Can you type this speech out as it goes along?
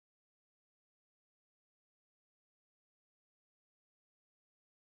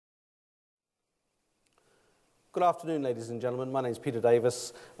Good afternoon, ladies and gentlemen. My name is Peter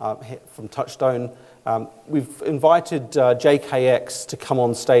Davis here from Touchstone. We've invited JKX to come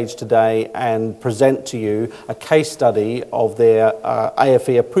on stage today and present to you a case study of their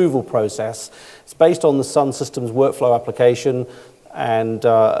AFE approval process. It's based on the SunSystems workflow application, and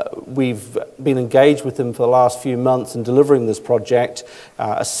we've been engaged with them for the last few months in delivering this project,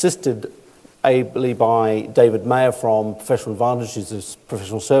 assisted ably by David Mayer from Professional Advantage, who's a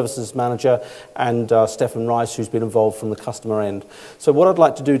Professional Services Manager, and Stefan Rice, who's been involved from the customer end. So what I'd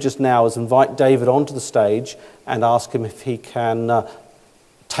like to do just now is invite David onto the stage and ask him if he can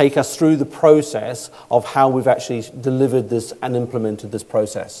take us through the process of how we've actually delivered this and implemented this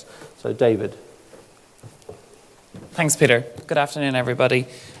process. So David. Thanks, Peter. Good afternoon, everybody.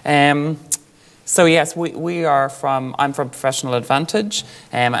 So yes, I'm from Professional Advantage,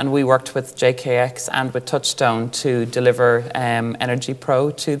 and we worked with JKX and with Touchstone to deliver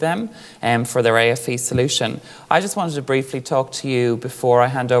EnergyPro to them for their AFE solution. I just wanted to briefly talk to you before I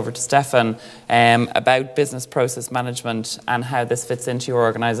hand over to Stefan about business process management and how this fits into your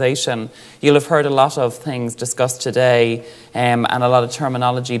organisation. You'll have heard a lot of things discussed today and a lot of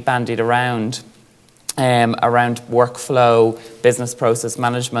terminology bandied around workflow, business process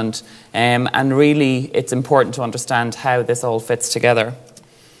management, and really it's important to understand how this all fits together.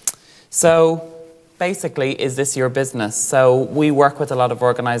 So basically, is this your business? So we work with a lot of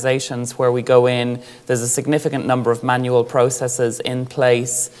organisations where we go in, there's a significant number of manual processes in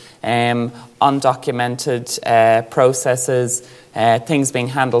place, undocumented processes, things being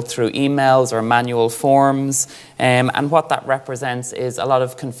handled through emails or manual forms, and what that represents is a lot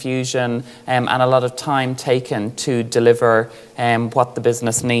of confusion and a lot of time taken to deliver what the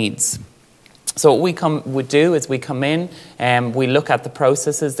business needs. So what we do is we come in and we look at the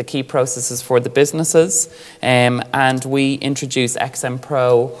processes, the key processes for the businesses, and we introduce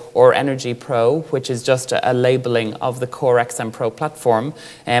XMPro or EnergyPro, which is just a labeling of the core XMPro platform,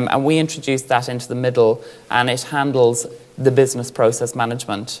 and we introduce that into the middle, and it handles the business process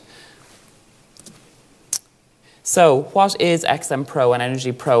management. So what is XMPro and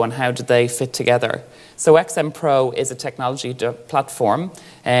EnergyPro, and how do they fit together? So XMPro is a technology platform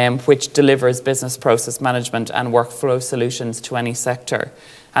which delivers business process management and workflow solutions to any sector.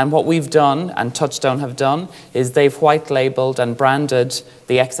 And what we've done, and Touchstone have done, is they've white-labelled and branded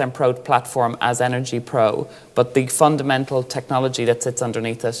the XMPro platform as EnergyPro, but the fundamental technology that sits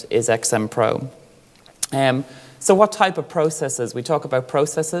underneath it is XMPro. So what type of processes, we talk about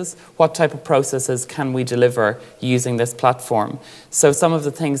processes, what type of processes can we deliver using this platform? So some of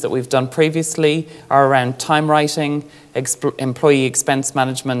the things that we've done previously are around time writing, employee expense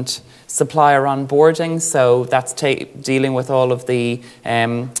management, supplier onboarding, so that's dealing with all of the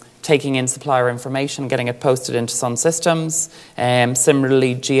taking in supplier information, getting it posted into SunSystems,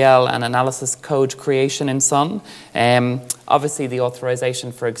 similarly GL and analysis code creation in Sun, obviously the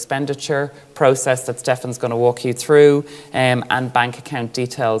authorization for expenditure process that Stefan's going to walk you through, and bank account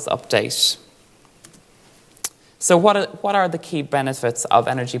details update. So what are the key benefits of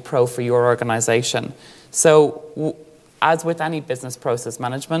EnergyPro for your organisation? So as with any business process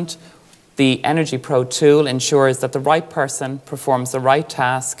management, the EnergyPro tool ensures that the right person performs the right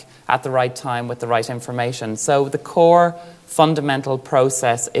task at the right time with the right information. So the core fundamental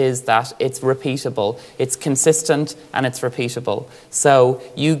process is that it's repeatable, it's consistent, and it's repeatable. So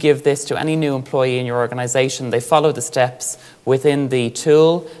you give this to any new employee in your organisation, they follow the steps within the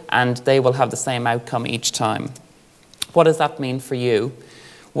tool, and they will have the same outcome each time. What does that mean for you?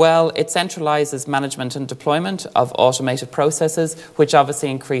 Well, it centralises management and deployment of automated processes, which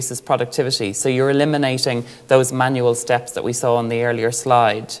obviously increases productivity. So you're eliminating those manual steps that we saw on the earlier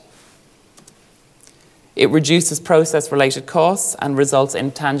slide. It reduces process-related costs and results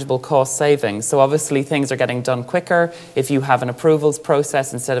in tangible cost savings. So obviously things are getting done quicker. If you have an approvals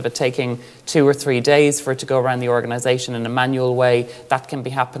process, instead of it taking 2 or 3 days for it to go around the organisation in a manual way, that can be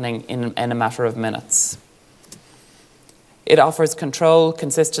happening in a matter of minutes. It offers control,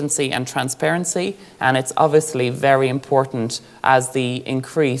 consistency and transparency, and it's obviously very important as the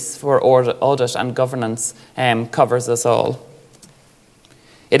increase for audit and governance covers us all.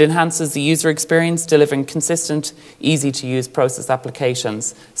 It enhances the user experience, delivering consistent, easy-to-use process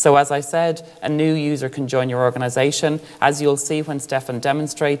applications. So as I said, a new user can join your organisation. As you'll see when Stefan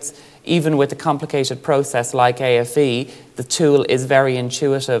demonstrates, even with a complicated process like AFE, the tool is very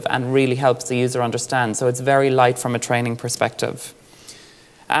intuitive and really helps the user understand. So it's very light from a training perspective.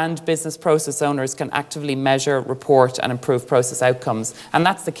 and business process owners can actively measure, report and improve process outcomes. And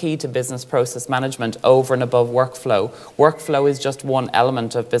that's the key to business process management over and above workflow. Workflow is just one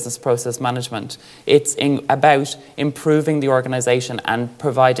element of business process management. It's about improving the organisation and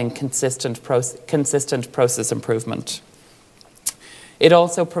providing consistent process improvement. It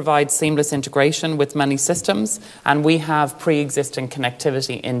also provides seamless integration with many systems, and we have pre-existing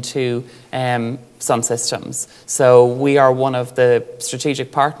connectivity into SunSystems. So we are one of the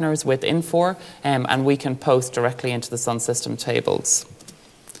strategic partners with Infor, and we can post directly into the SunSystem tables.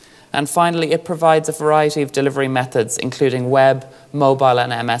 And finally, it provides a variety of delivery methods, including web, mobile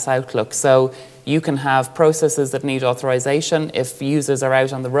and MS Outlook. So you can have processes that need authorization. If users are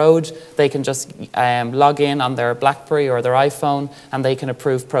out on the road, they can just log in on their BlackBerry or their iPhone, and they can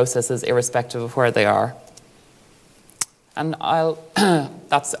approve processes irrespective of where they are. And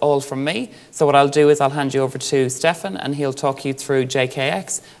that's all from me. So what I'll do is I'll hand you over to Stefan, and he'll talk you through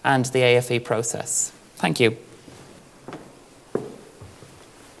JKX and the AFE process. Thank you.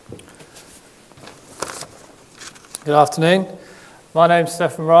 Good afternoon. My name's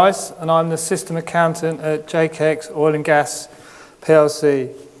Stefan Rice, and I'm the System Accountant at JKX Oil Gas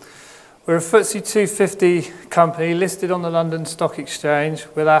plc. We're a FTSE 250 company listed on the London Stock Exchange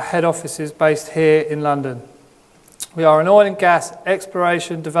with our head offices based here in London. We are an oil and gas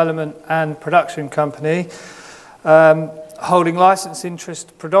exploration, development and production company holding licence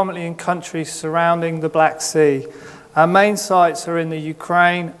interest predominantly in countries surrounding the Black Sea. Our main sites are in the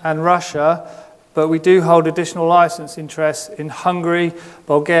Ukraine and Russia, but we do hold additional licence interests in Hungary,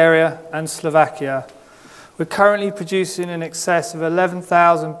 Bulgaria and Slovakia. We're currently producing in excess of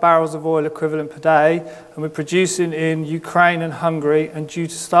 11,000 barrels of oil equivalent per day, and we're producing in Ukraine and Hungary and due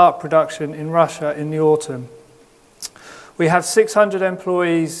to start production in Russia in the autumn. We have 600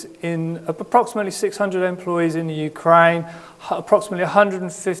 employees approximately 600 employees in the Ukraine, approximately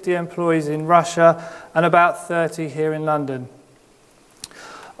 150 employees in Russia and about 30 here in London.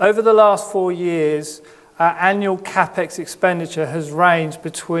 Over the last 4 years, our annual CapEx expenditure has ranged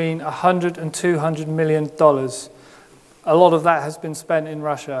between $100 and $200 million. A lot of that has been spent in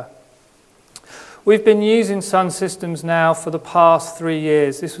Russia. We've been using SunSystems now for the past 3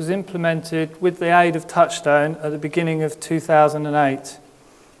 years. This was implemented with the aid of Touchstone at the beginning of 2008.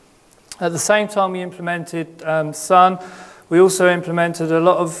 At the same time we implemented Sun, we also implemented a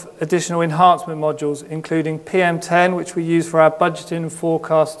lot of additional enhancement modules, including PM10, which we use for our budgeting,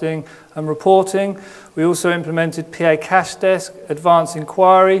 forecasting and reporting. We also implemented PA Cash Desk, Advanced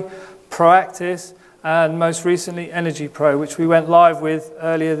Inquiry, Proactis, and most recently EnergyPro, which we went live with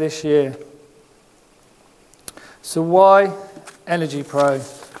earlier this year. So why EnergyPro?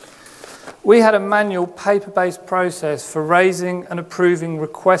 We had a manual paper-based process for raising and approving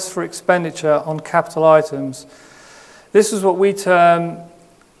requests for expenditure on capital items. This is what we term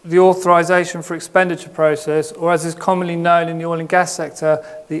the authorization for expenditure process, or as is commonly known in the oil and gas sector,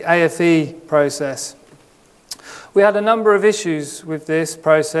 the AFE process. We had a number of issues with this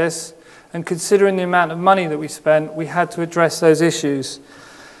process, and considering the amount of money that we spent, we had to address those issues.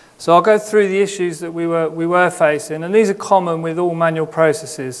 So I'll go through the issues that we were facing, and these are common with all manual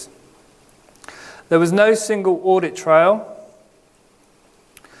processes. There was no single audit trail.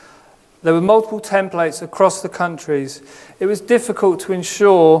 There were multiple templates across the countries. It was difficult to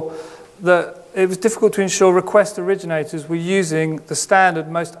ensure request originators were using the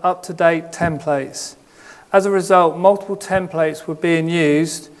standard, most up-to-date templates. As a result, multiple templates were being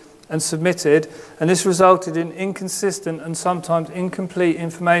used and submitted, and this resulted in inconsistent and sometimes incomplete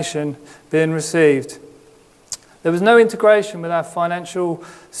information being received. There was no integration with our financial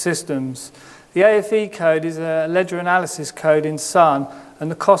systems. The AFE code is a ledger analysis code in Sun,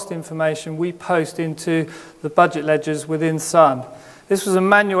 and the cost information we post into the budget ledgers within Sun. This was a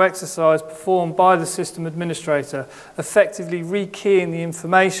manual exercise performed by the system administrator, effectively rekeying the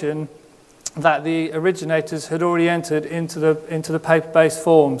information that the originators had already entered into the paper-based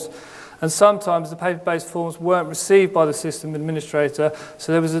forms. And sometimes the paper-based forms weren't received by the system administrator,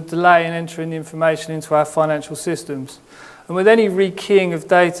 so there was a delay in entering the information into our financial systems. And with any rekeying of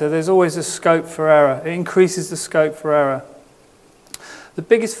data, there's always a scope for error. It increases the scope for error. The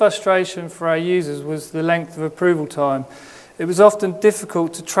biggest frustration for our users was the length of approval time. It was often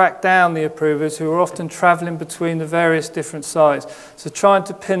difficult to track down the approvers who were often travelling between the various different sites. So trying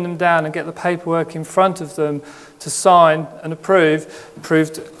to pin them down and get the paperwork in front of them to sign and approve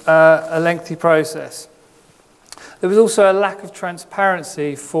proved a lengthy process. There was also a lack of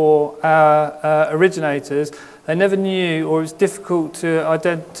transparency for our originators. They never knew, or it was difficult to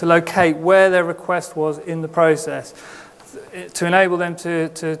locate where their request was in the process, to enable them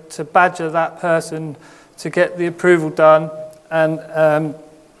to badger that person to get the approval done and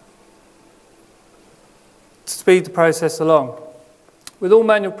speed the process along. With all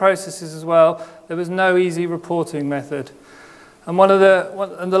manual processes as well, there was no easy reporting method. And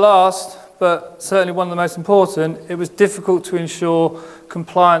the last, but certainly one of the most important, it was difficult to ensure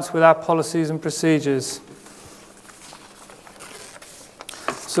compliance with our policies and procedures.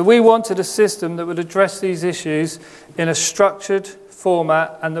 So we wanted a system that would address these issues in a structured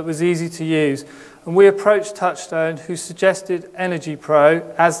format and that was easy to use. And we approached Touchstone, who suggested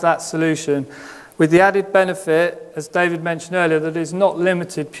EnergyPro as that solution, with the added benefit, as David mentioned earlier, that it's not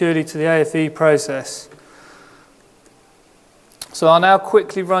limited purely to the AFE process. So I'll now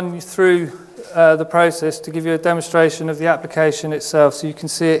quickly run you through the process to give you a demonstration of the application itself so you can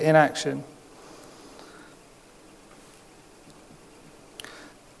see it in action.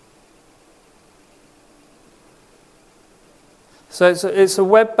 So it's a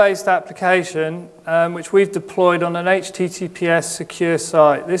web-based application which we've deployed on an HTTPS secure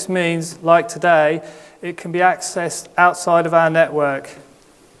site. This means, like today, it can be accessed outside of our network.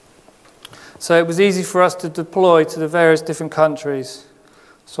 So it was easy for us to deploy to the various different countries.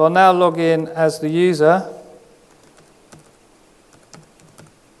 So I'll now log in as the user.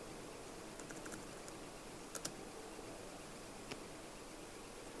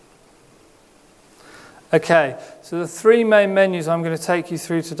 Okay, so the three main menus I'm going to take you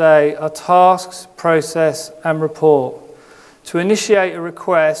through today are Tasks, Process, and Report. To initiate a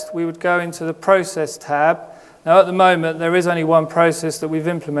request, we would go into the Process tab. Now at the moment, there is only one process that we've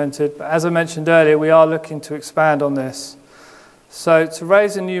implemented, but as I mentioned earlier, we are looking to expand on this. So to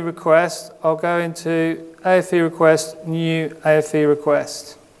raise a new request, I'll go into AFE Request, New AFE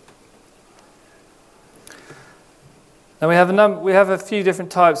Request. Now we have a few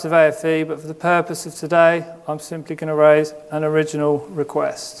different types of AFE, but for the purpose of today, I'm simply going to raise an original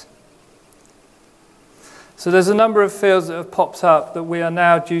request. So there's a number of fields that have popped up that we are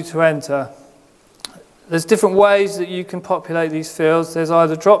now due to enter. There's different ways that you can populate these fields. There's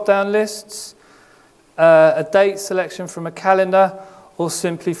either drop-down lists, a date selection from a calendar, or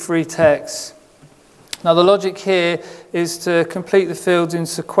simply free text. Now the logic here is to complete the fields in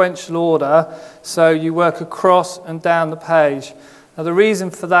sequential order, so you work across and down the page. Now the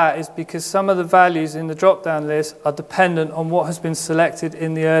reason for that is because some of the values in the drop-down list are dependent on what has been selected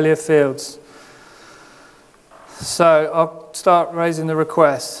in the earlier fields. So I'll start raising the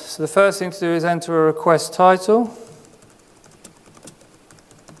request. So the first thing to do is enter a request title.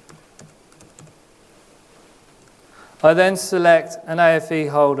 I then select an AFE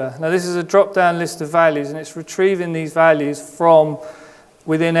holder. Now this is a drop-down list of values and it's retrieving these values from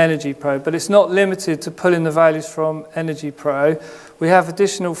within EnergyPro, but it's not limited to pulling the values from EnergyPro. We have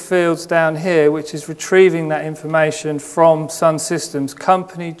additional fields down here which is retrieving that information from SunSystems.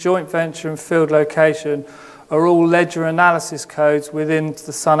 Company, joint venture and field location are all ledger analysis codes within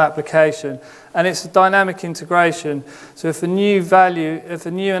the Sun application. And it's a dynamic integration. So if a new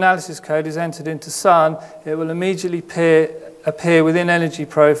analysis code is entered into Sun, it will immediately appear within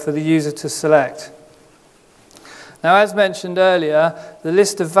EnergyPro for the user to select. Now, as mentioned earlier, the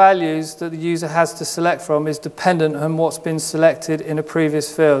list of values that the user has to select from is dependent on what's been selected in a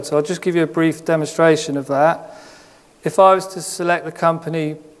previous field. So I'll just give you a brief demonstration of that. If I was to select the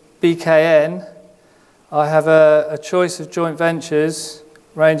company BKN, I have a choice of joint ventures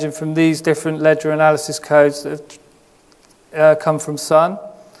ranging from these different ledger analysis codes that have come from Sun.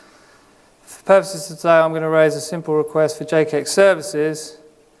 For purposes of today, I'm going to raise a simple request for JKX Services,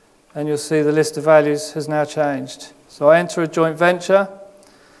 and you'll see the list of values has now changed. So I enter a joint venture,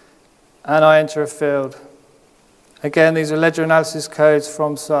 and I enter a field. Again, these are ledger analysis codes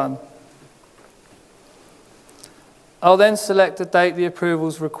from Sun. I'll then select the date the approval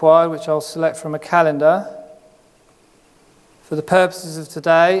is required, which I'll select from a calendar. For the purposes of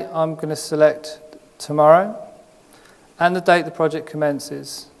today, I'm going to select tomorrow and the date the project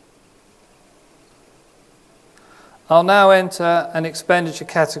commences. I'll now enter an expenditure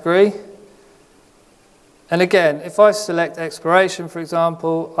category. And again, if I select exploration, for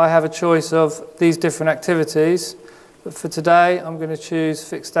example, I have a choice of these different activities. But for today, I'm going to choose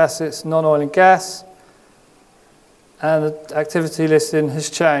fixed assets, non-oil and gas. And the activity listing has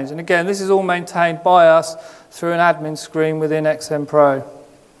changed. And again, this is all maintained by us through an admin screen within XMPro.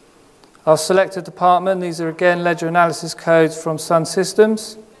 I'll select a department. These are again ledger analysis codes from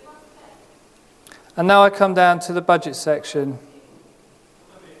SunSystems. And now I come down to the budget section.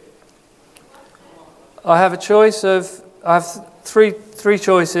 I have a choice of, I have three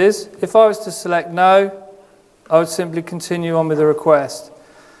choices. If I was to select no, I would simply continue on with the request.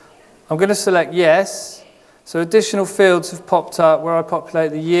 I'm going to select yes. So additional fields have popped up where I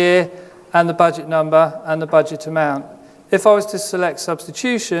populate the year and the budget number and the budget amount. If I was to select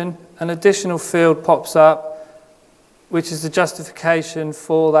substitution, an additional field pops up which is the justification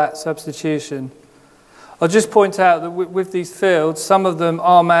for that substitution. I'll just point out that with these fields, some of them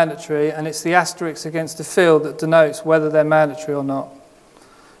are mandatory, and it's the asterisk against the field that denotes whether they're mandatory or not.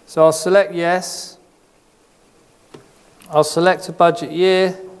 So I'll select yes, I'll select a budget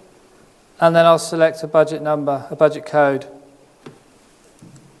year, and then I'll select a budget number, a budget code.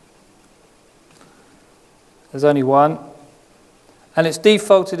 There's only one. And it's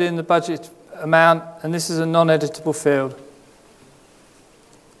defaulted in the budget amount, and this is a non-editable field.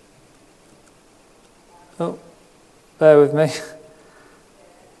 Oh, bear with me.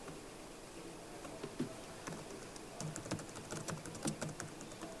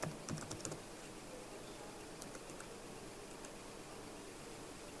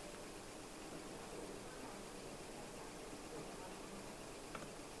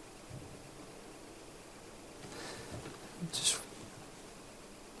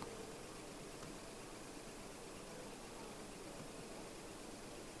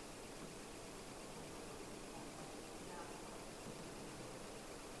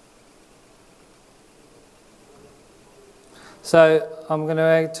 So I'm going to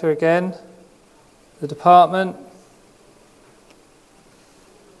enter again the department.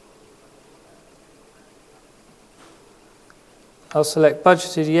 I'll select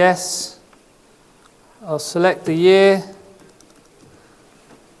budgeted yes. I'll select the year.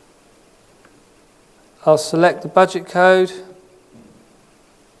 I'll select the budget code.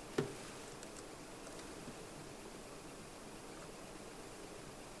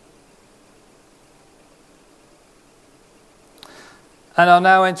 And I'll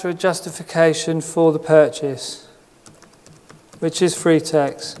now enter a justification for the purchase, which is free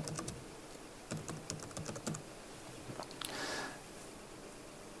text.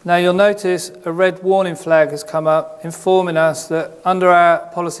 Now you'll notice a red warning flag has come up informing us that under our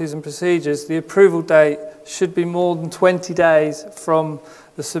policies and procedures, the approval date should be more than 20 days from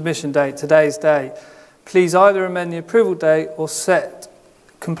the submission date, today's date. Please either amend the approval date or set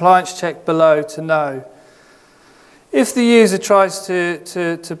compliance check below to no. If the user tries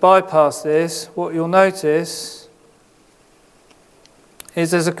to bypass this, what you'll notice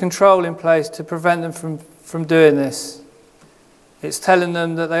is there's a control in place to prevent them from doing this. It's telling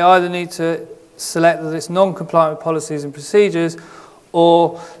them that they either need to select that it's non-compliant with policies and procedures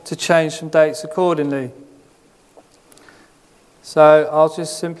or to change some dates accordingly. So I'll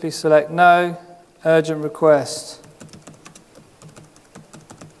just simply select no, urgent request.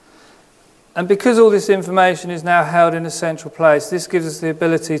 And because all this information is now held in a central place, this gives us the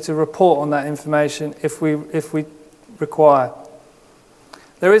ability to report on that information if we require.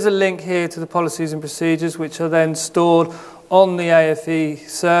 There is a link here to the policies and procedures which are then stored on the AFE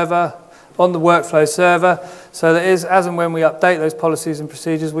server, on the workflow server, so that as and when we update those policies and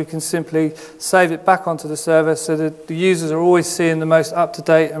procedures, we can simply save it back onto the server so that the users are always seeing the most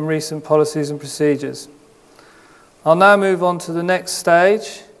up-to-date and recent policies and procedures. I'll now move on to the next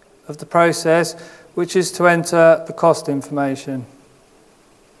stage of the process, which is to enter the cost information.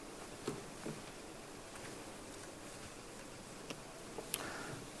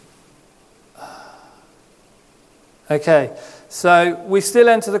 Okay, so we still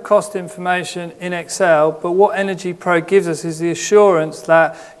enter the cost information in Excel, but what EnergyPro gives us is the assurance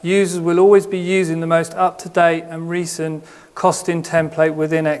that users will always be using the most up-to-date and recent costing template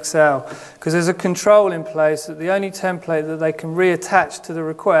within Excel, because there's a control in place that the only template that they can reattach to the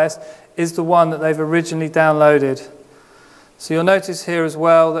request is the one that they've originally downloaded. So you'll notice here as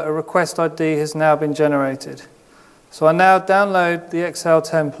well that a request ID has now been generated. So I now download the Excel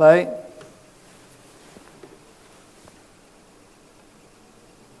template.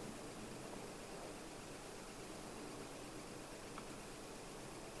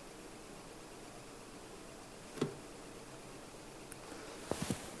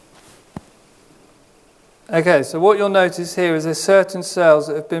 Okay, so what you'll notice here is there's certain cells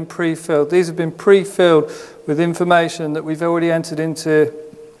that have been pre-filled. These have been pre-filled with information that we've already entered into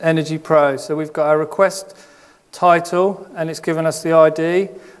EnergyPro. So we've got our request title, and it's given us the ID.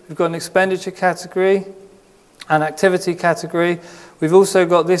 We've got an expenditure category, an activity category. We've also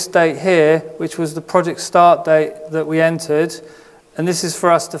got this date here, which was the project start date that we entered. And this is for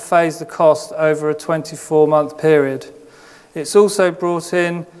us to phase the cost over a 24-month period. It's also brought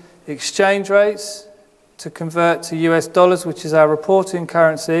in exchange rates to convert to US dollars, which is our reporting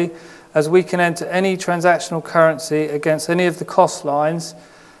currency, as we can enter any transactional currency against any of the cost lines,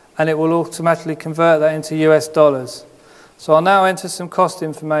 and it will automatically convert that into US dollars. So I'll now enter some cost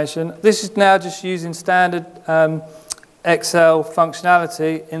information. This is now just using standard Excel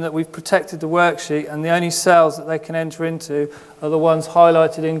functionality in that we've protected the worksheet, and the only cells that they can enter into are the ones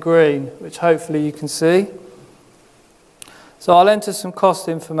highlighted in green, which hopefully you can see. So I'll enter some cost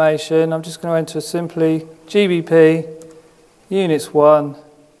information. I'm just going to enter simply GBP, units 1,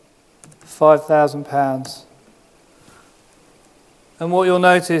 £5,000. And what you'll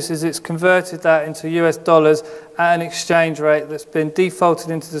notice is it's converted that into US dollars at an exchange rate that's been defaulted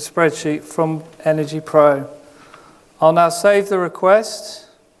into the spreadsheet from EnergyPro. I'll now save the request.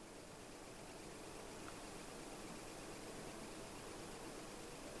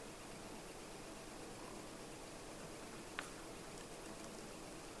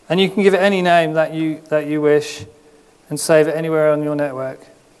 And you can give it any name that you wish and save it anywhere on your network.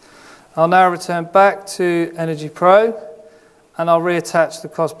 I'll now return back to EnergyPro and I'll reattach the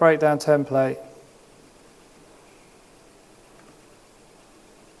cost breakdown template.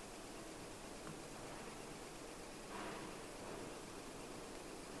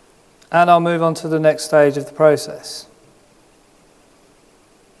 And I'll move on to the next stage of the process.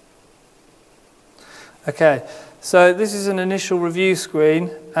 Okay, so this is an initial review screen,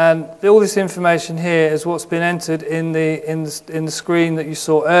 and all this information here is what's been entered in the screen that you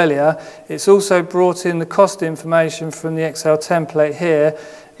saw earlier. It's also brought in the cost information from the Excel template here.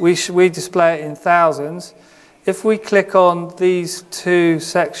 We display it in thousands. If we click on these two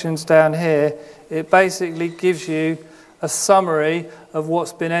sections down here, it basically gives you a summary of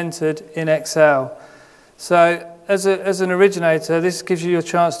what's been entered in Excel. So as an originator, this gives you a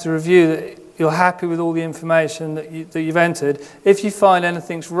chance to review that you're happy with all the information that you've entered. If you find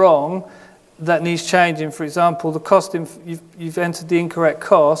anything's wrong that needs changing, for example, the cost you've entered the incorrect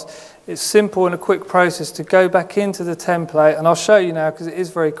cost, it's simple and a quick process to go back into the template, and I'll show you now because it is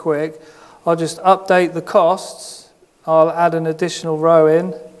very quick. I'll just update the costs. I'll add an additional row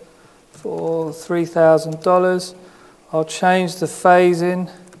in for $3,000. I'll change the phasing,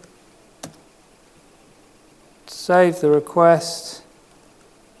 save the request,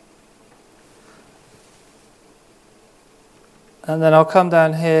 and then I'll come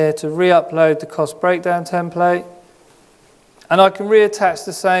down here to re-upload the cost breakdown template, and I can reattach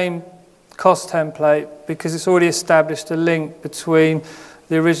the same cost template because it's already established a link between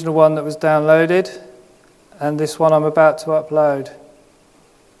the original one that was downloaded and this one I'm about to upload.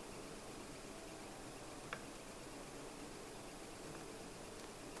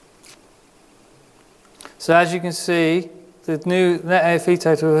 So as you can see, the new net AFE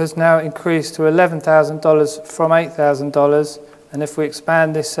total has now increased to $11,000 from $8,000, and if we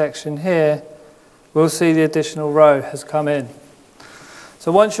expand this section here, we'll see the additional row has come in.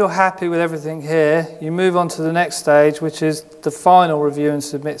 So once you're happy with everything here, you move on to the next stage, which is the final review and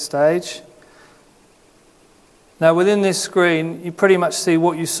submit stage. Now within this screen, you pretty much see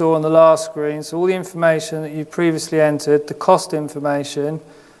what you saw on the last screen, so all the information that you previously entered, the cost information,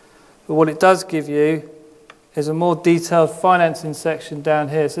 but what it does give you is a more detailed financing section down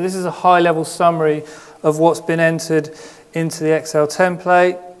here. So this is a high-level summary of what's been entered into the Excel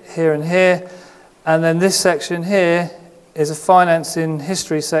template here and here. And then this section here is a financing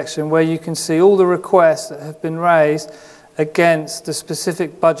history section where you can see all the requests that have been raised against the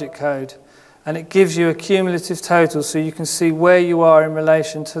specific budget code. And it gives you a cumulative total so you can see where you are in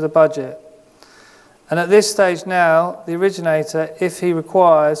relation to the budget. And at this stage now, the originator, if he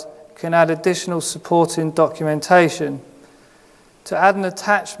requires, can add additional supporting documentation. To add an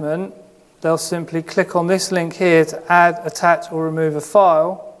attachment, they'll simply click on this link here to add, attach or remove a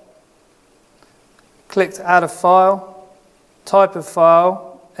file. Click to add a file, type of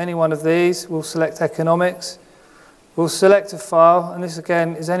file, any one of these. We'll select economics. We'll select a file, and this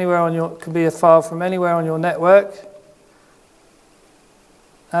again is anywhere on your, can be a file from anywhere on your network.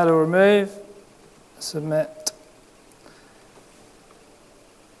 Add or remove, submit.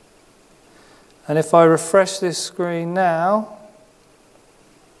 And if I refresh this screen now,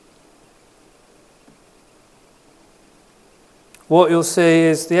 what you'll see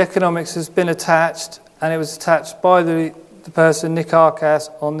is the economics has been attached, and it was attached by the person, Nick Arcas,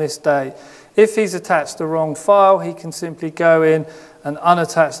 on this date. If he's attached the wrong file, he can simply go in and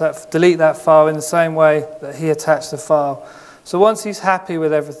unattach that, delete that file in the same way that he attached the file. So once he's happy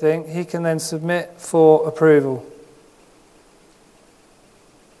with everything, he can then submit for approval.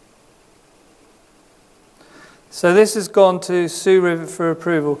 So this has gone to Sue Rivet for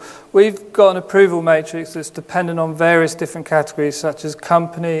approval. We've got an approval matrix that's dependent on various different categories, such as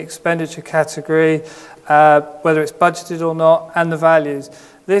company, expenditure category, whether it's budgeted or not, and the values.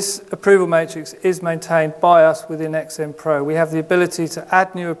 This approval matrix is maintained by us within XMPro. We have the ability to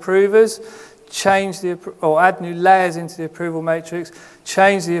add new approvers, add new layers into the approval matrix,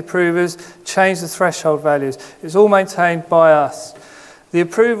 change the approvers, change the threshold values. It's all maintained by us.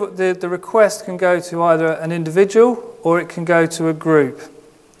 The request can go to either an individual or it can go to a group.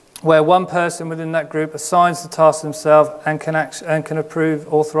 where one person within that group assigns the task themselves and can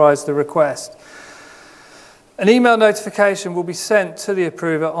approve, authorise the request. An email notification will be sent to the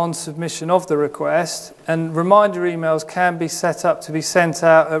approver on submission of the request, and reminder emails can be set up to be sent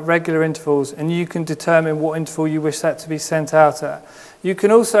out at regular intervals, and you can determine what interval you wish that to be sent out at. You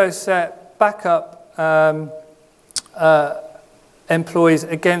can also set backup employees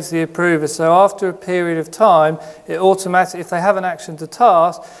against the approver, so after a period of time, if they haven't actioned the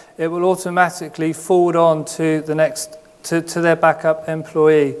task, it will automatically forward on to to their backup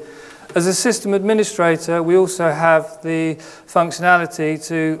employee. As a system administrator, we also have the functionality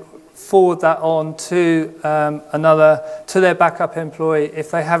to forward that on to their backup employee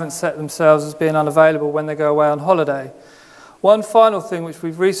if they haven't set themselves as being unavailable when they go away on holiday. One final thing which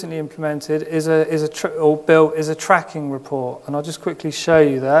we've recently implemented is a tracking report, and I'll just quickly show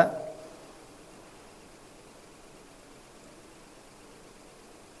you that.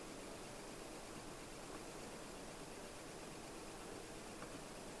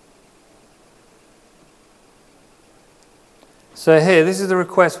 So here, this is the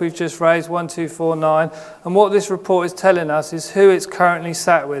request we've just raised, 1249, and what this report is telling us is who it's currently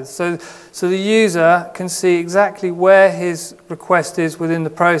sat with. So the user can see exactly where his request is within the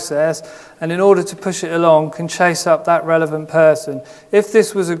process, and in order to push it along, can chase up that relevant person. If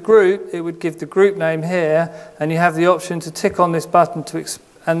this was a group, it would give the group name here, and you have the option to tick on this button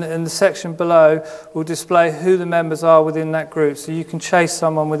and the section below will display who the members are within that group, so you can chase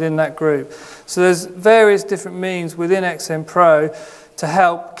someone within that group. So there's various different means within XMPro to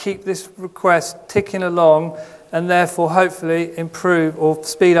help keep this request ticking along and therefore hopefully improve or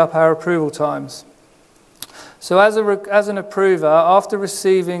speed up our approval times. So as an approver, after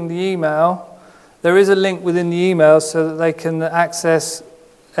receiving the email, there is a link within the email so that they can access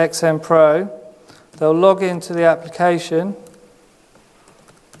XMPro. They'll log into the application.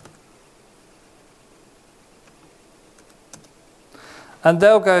 And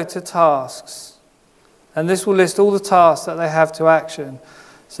they'll go to tasks, and this will list all the tasks that they have to action.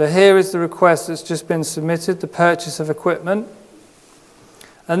 So here is the request that's just been submitted, the purchase of equipment,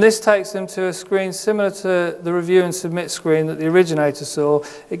 and this takes them to a screen similar to the review and submit screen that the originator saw.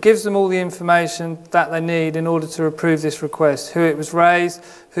 It gives them all the information that they need in order to approve this request: who it was raised,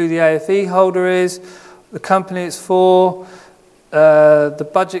 who the AFE holder is, the company it's for, the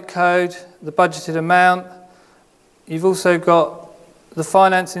budget code, the budgeted amount. You've also got the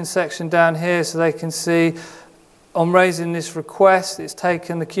financing section down here, so they can see on raising this request, it's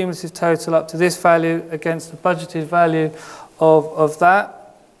taken the cumulative total up to this value against the budgeted value of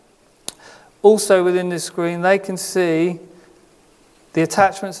that. Also within this screen, they can see the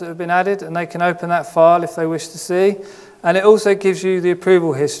attachments that have been added, and they can open that file if they wish to see. And it also gives you the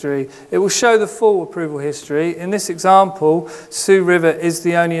approval history. It will show the full approval history. In this example, Sue River is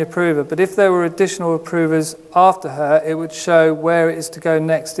the only approver, but if there were additional approvers after her, it would show where it is to go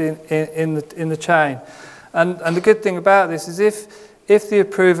next in the chain. And the good thing about this is if the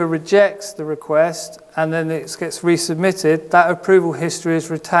approver rejects the request and then it gets resubmitted, that approval history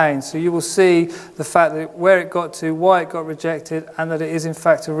is retained. So you will see the fact that where it got to, why it got rejected, and that it is in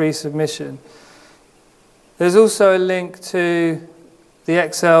fact a resubmission. There's also a link to the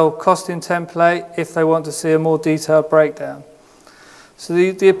Excel costing template if they want to see a more detailed breakdown. So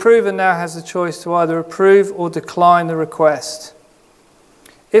the approver now has the choice to either approve or decline the request.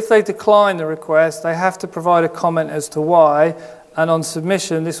 If they decline the request, they have to provide a comment as to why, and on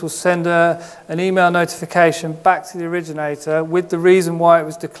submission this will send an email notification back to the originator with the reason why it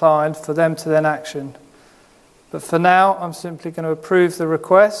was declined for them to then action. But for now, I'm simply going to approve the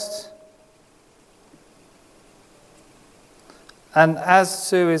request. And as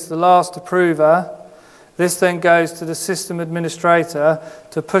Sue is the last approver, this then goes to the system administrator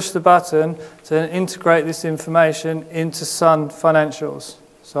to push the button to integrate this information into Sun financials.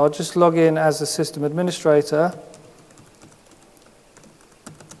 So I'll just log in as the system administrator.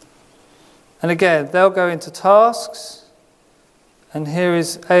 And again, they'll go into tasks, and here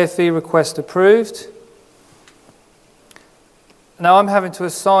is AFE request approved. Now I'm having to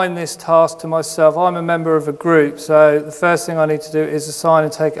assign this task to myself. I'm a member of a group, so the first thing I need to do is assign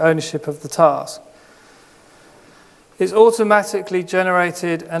and take ownership of the task. It's automatically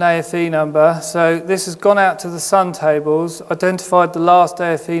generated an AFE number, so this has gone out to the Sun tables, identified the last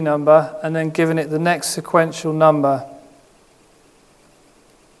AFE number, and then given it the next sequential number.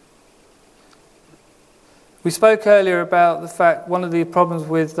 We spoke earlier about the fact one of the problems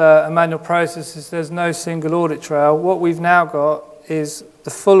with a manual process is there's no single audit trail. What we've now got is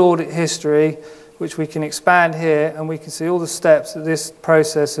the full audit history which we can expand here, and we can see all the steps that this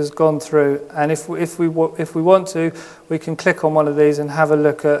process has gone through. And if we want to, we can click on one of these and have a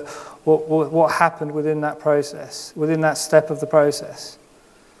look at what happened within that process, within that step of the process.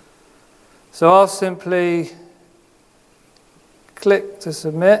 So I'll simply click to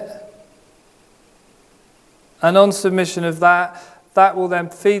submit, and on submission of that will then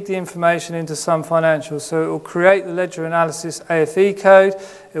feed the information into Sun Financial. So it will create the ledger analysis AFE code,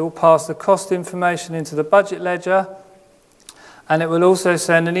 it will pass the cost information into the budget ledger, and it will also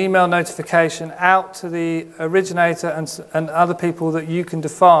send an email notification out to the originator and other people that you can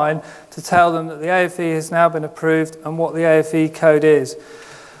define to tell them that the AFE has now been approved and what the AFE code is.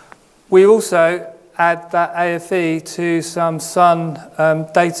 We also add that AFE to some Sun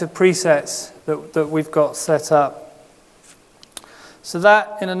data presets that we've got set up. So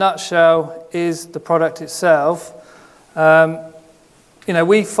that, in a nutshell, is the product itself.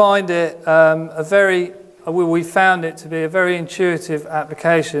 We find it we found it to be a very intuitive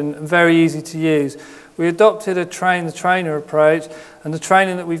application and very easy to use. We adopted a train-the-trainer approach, and the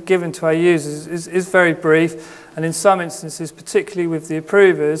training that we've given to our users is very brief, and in some instances, particularly with the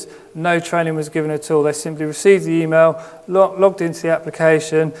approvers, no training was given at all. They simply received the email, logged into the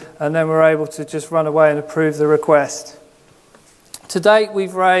application, and then were able to just run away and approve the request. To date,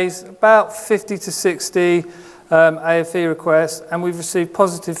 we've raised about 50 to 60 AFE requests, and we've received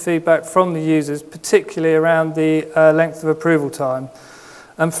positive feedback from the users, particularly around the length of approval time.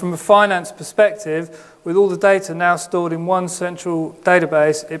 And from a finance perspective, with all the data now stored in one central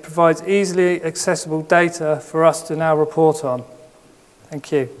database, it provides easily accessible data for us to now report on.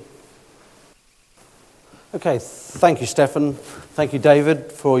 Thank you. Okay, thank you, Stefan. Thank you,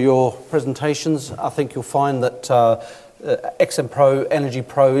 David, for your presentations. I think you'll find that XMPro,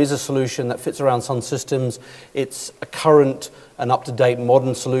 EnergyPro is a solution that fits around SunSystems. It's a current and up-to-date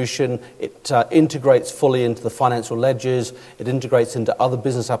modern solution. It integrates fully into the financial ledgers. It integrates into other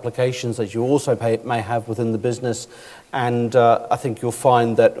business applications that you also may have within the business. And I think you'll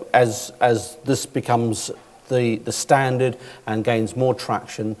find that as this becomes the standard and gains more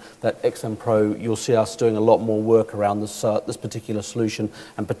traction, that XMPro, you'll see us doing a lot more work around this particular solution,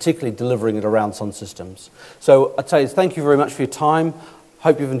 and particularly delivering it around SunSystems. So I'd say thank you very much for your time.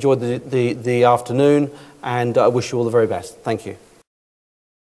 Hope you've enjoyed the afternoon, and I wish you all the very best. Thank you.